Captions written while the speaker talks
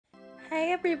Hi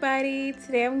everybody,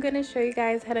 today I'm going to show you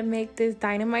guys how to make this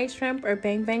dynamite shrimp or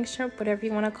bang bang shrimp, whatever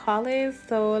you want to call it.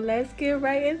 So let's get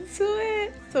right into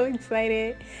it. So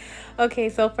excited. Okay,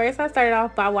 so first I started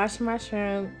off by washing my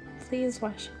shrimp. Please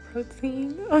wash your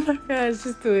protein. Oh my gosh,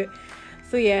 just do it.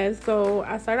 So yeah, so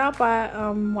I started off by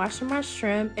washing my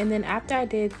shrimp, and then after I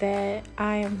did that,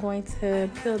 I am going to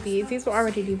peel these. These were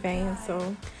already deveined,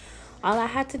 so all I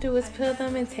had to do was peel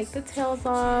them and take the tails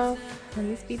off. Let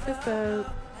me speed this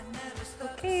up.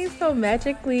 Okay, so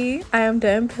magically I am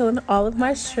done peeling all of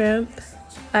my shrimp.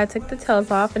 I took the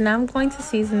tails off, and now I'm going to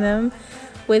season them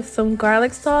with some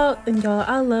garlic salt. And y'all,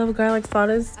 I love garlic salt.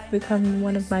 It's become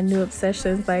one of my new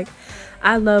obsessions. Like,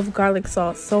 I love garlic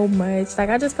salt so much. Like,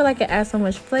 I just feel like it adds so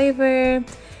much flavor,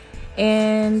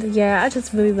 and yeah, I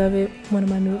just really love it. One of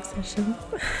my new obsessions.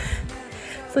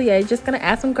 So yeah, you're just gonna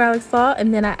add some garlic salt,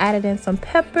 and then I added in some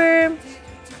pepper.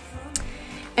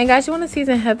 And guys, you want to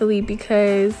season heavily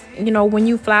because, you know, when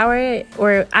you flour it,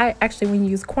 or when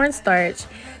you use cornstarch,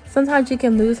 sometimes you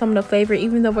can lose some of the flavor.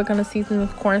 Even though we're going to season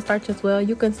with cornstarch as well,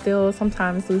 you can still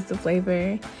sometimes lose the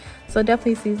flavor. So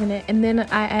definitely season it. And then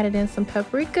I added in some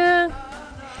paprika.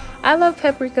 I love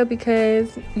paprika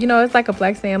because, you know, it's like a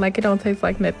black sand, like it don't taste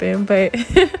like nothing. But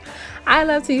I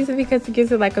love to use it because it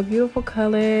gives it like a beautiful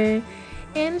color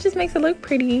and it just makes it look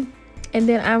pretty. And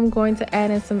then I'm going to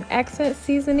add in some accent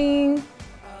seasoning.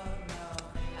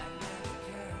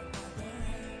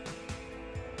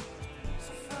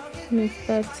 Mix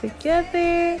that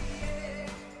together,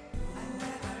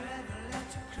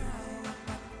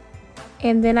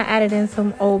 and then I added in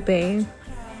some Old Bay,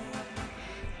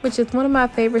 which is one of my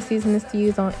favorite seasonings to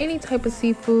use on any type of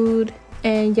seafood.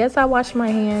 And yes, I wash my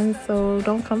hands, so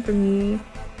don't come for me.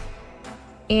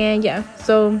 And yeah,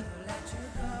 so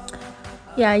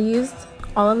yeah, I used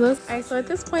all of those. Alright, so at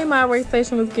this point my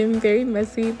workstation was getting very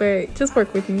messy, but just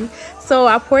work with me. So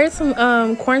I poured some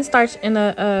cornstarch in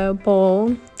a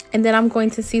bowl, and then I'm going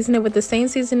to season it with the same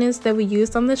seasonings that we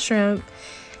used on the shrimp.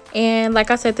 And like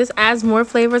I said, this adds more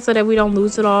flavor so that we don't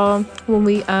lose it all when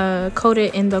we coat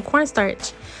it in the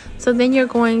cornstarch. So then you're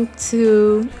going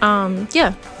to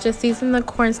just season the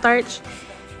cornstarch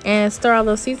and stir all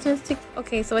those seasonings together.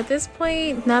 Okay, so at this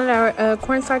point, now that our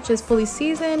cornstarch is fully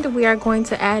seasoned, we are going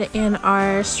to add in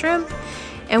our shrimp,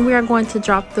 and we are going to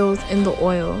drop those in the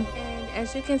oil.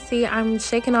 As you can see, I'm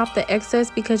shaking off the excess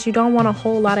because you don't want a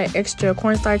whole lot of extra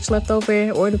cornstarch left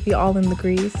over, or it'll be all in the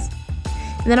grease.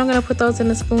 And then I'm going to put those in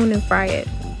a spoon and fry it.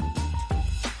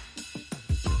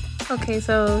 Okay,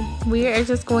 so we are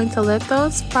just going to let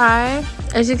those fry.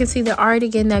 As you can see, they're already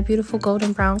getting that beautiful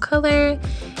golden brown color.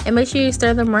 And make sure you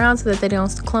stir them around so that they don't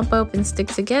clump up and stick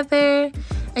together.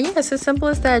 And yeah, it's as simple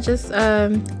as that. Just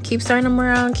keep stirring them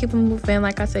around, keep them moving.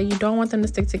 Like I said, you don't want them to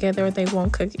stick together or they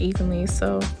won't cook evenly.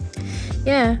 So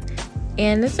yeah,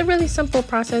 and it's a really simple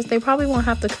process. They probably won't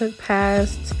have to cook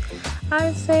past,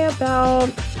 I'd say, about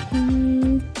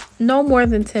no more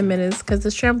than 10 minutes because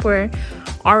the shrimp were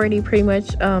already pretty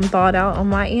much thawed out on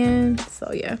my end.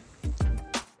 So yeah.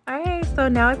 Alright, so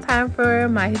now it's time for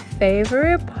my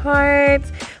favorite part.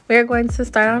 We're going to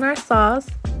start on our sauce.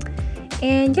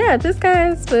 And yeah, this,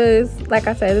 guys, was, like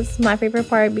I said, this is my favorite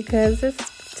part because this,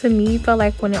 to me, felt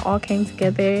like when it all came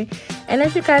together. And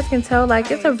as you guys can tell, like,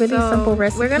 it's a really simple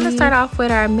recipe. We're going to start off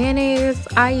with our mayonnaise.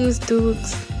 I use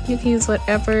Duke's. You can use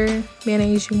whatever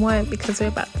mayonnaise you want because we're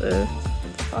about to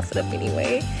sauce it up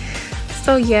anyway.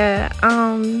 So yeah,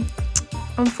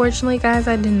 unfortunately, guys,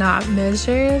 I did not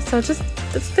measure. So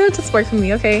it still just work for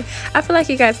me, okay? I feel like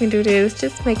you guys can do this.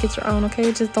 Just make it your own,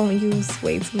 okay? Just don't use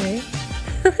way too much.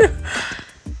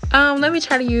 Let me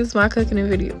try to use my cooking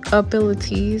video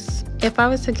abilities. If I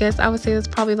was to guess, I would say it's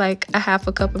probably like a half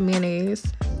a cup of mayonnaise.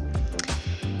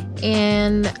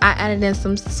 And I added in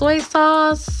some soy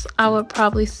sauce. I would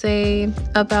probably say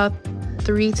about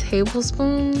 3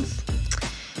 tablespoons.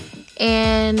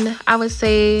 And I would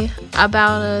say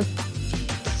about a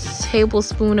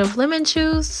tablespoon of lemon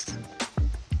juice.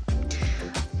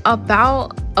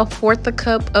 About a 1/4 a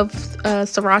cup of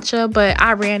sriracha, but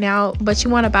I ran out. But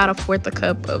you want about a 1/4 a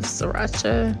cup of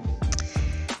sriracha.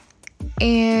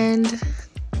 And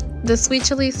the sweet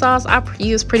chili sauce, I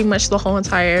used pretty much the whole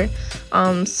entire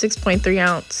 6.3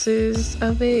 ounces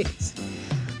of it.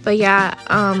 But yeah,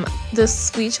 the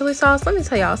sweet chili sauce, let me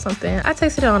tell y'all something. I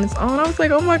tasted it on its own. I was like,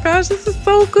 oh my gosh, this is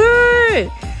so good.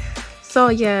 So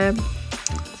yeah,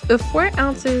 if 4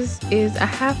 ounces is a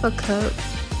half a cup,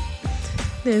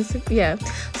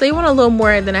 so you want a little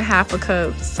more than a half a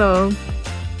cup. So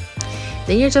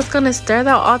then you're just gonna stir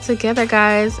that all together,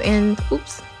 guys. And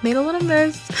oops, made a little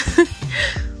mess.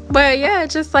 But yeah,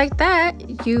 just like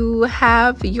that, you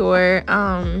have your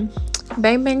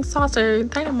bang bang sauce or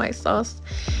dynamite sauce.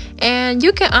 And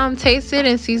you can taste it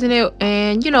and season it,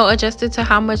 and you know, adjust it to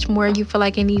how much more you feel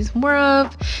like it needs more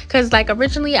of. Because like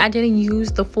originally I didn't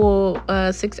use the full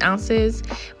 6 ounces,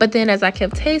 but then as I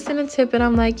kept tasting and tipping,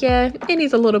 I'm like, yeah, it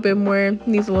needs a little bit more,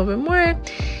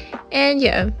 and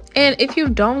yeah. And if you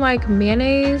don't like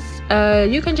mayonnaise,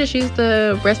 you can just use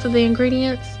the rest of the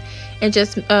ingredients and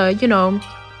just you know,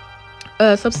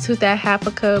 substitute that half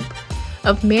a cup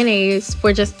of mayonnaise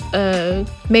for just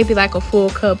maybe like a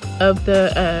full cup of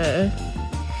the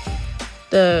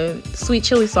sweet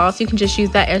chili sauce. You can just use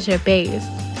that as your base.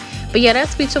 But yeah, that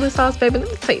sweet chili sauce, baby, let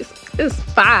me taste, it's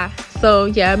fire. So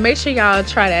yeah, make sure y'all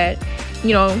try that.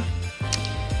 You know,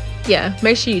 yeah,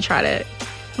 make sure you try that.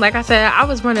 Like I said, I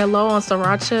was running low on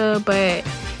sriracha, but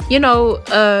you know,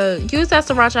 use that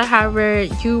sriracha however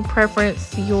you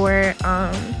preference your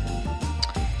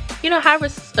you know, however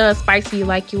spicy you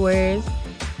like yours.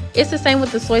 It's the same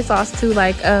with the soy sauce too.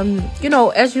 Like you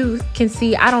know, as you can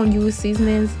see, I don't use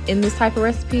seasonings in this type of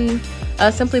recipe,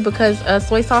 simply because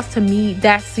soy sauce, to me,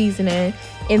 that's seasoning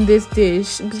in this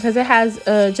dish, because it has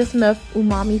just enough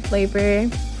umami flavor.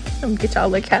 Let me get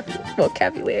y'all a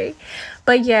vocabulary.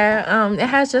 But yeah, it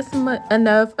has just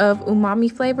enough of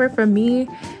umami flavor for me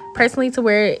personally, to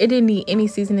where it didn't need any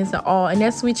seasonings at all. And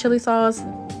that sweet chili sauce,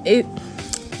 it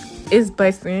is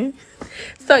busting.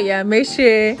 So yeah, make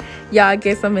sure y'all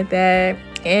get some of that.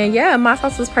 And yeah, my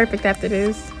sauce was perfect after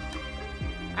this.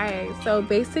 Alright, so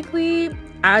basically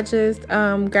I just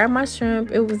grabbed my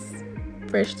shrimp. It was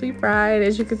freshly fried,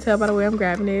 as you can tell by the way I'm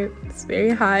grabbing it. It's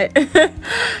very hot.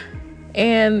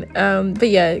 And but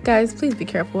yeah, guys, please be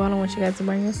careful. I don't want you guys to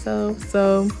burn yourself.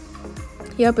 So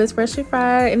yep, it's freshly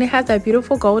fried and it has that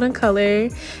beautiful golden color.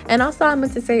 And also, I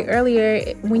meant to say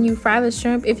earlier, when you fry the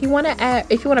shrimp, if you want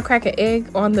to crack an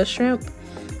egg on the shrimp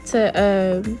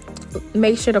to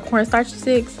make sure the cornstarch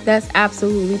sticks, that's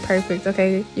absolutely perfect.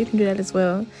 Okay, you can do that as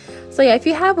well. So yeah, if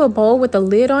you have a bowl with a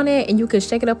lid on it and you can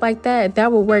shake it up like that,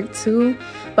 that will work too.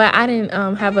 But I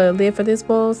didn't have a lid for this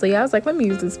bowl, so yeah, I was like, let me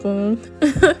use this spoon.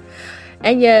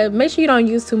 And yeah, make sure you don't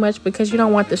use too much, because you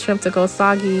don't want the shrimp to go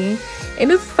soggy. And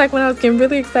this is like when I was getting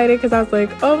really excited, because I was like,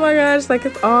 oh my gosh, like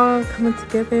it's all coming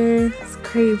together. It's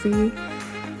crazy.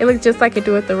 It looks just like it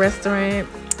do at the restaurant.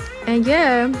 And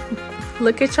yeah,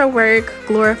 look at your work,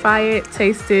 glorify it,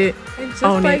 taste it, and just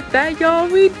like that, y'all,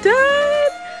 we done.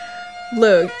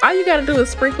 Look, all you gotta do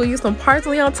is sprinkle you some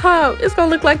parsley on top. It's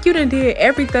gonna look like you done did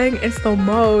everything and some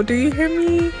more. Do you hear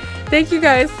me? Thank you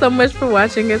guys so much for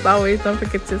watching. As always, don't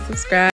forget to subscribe.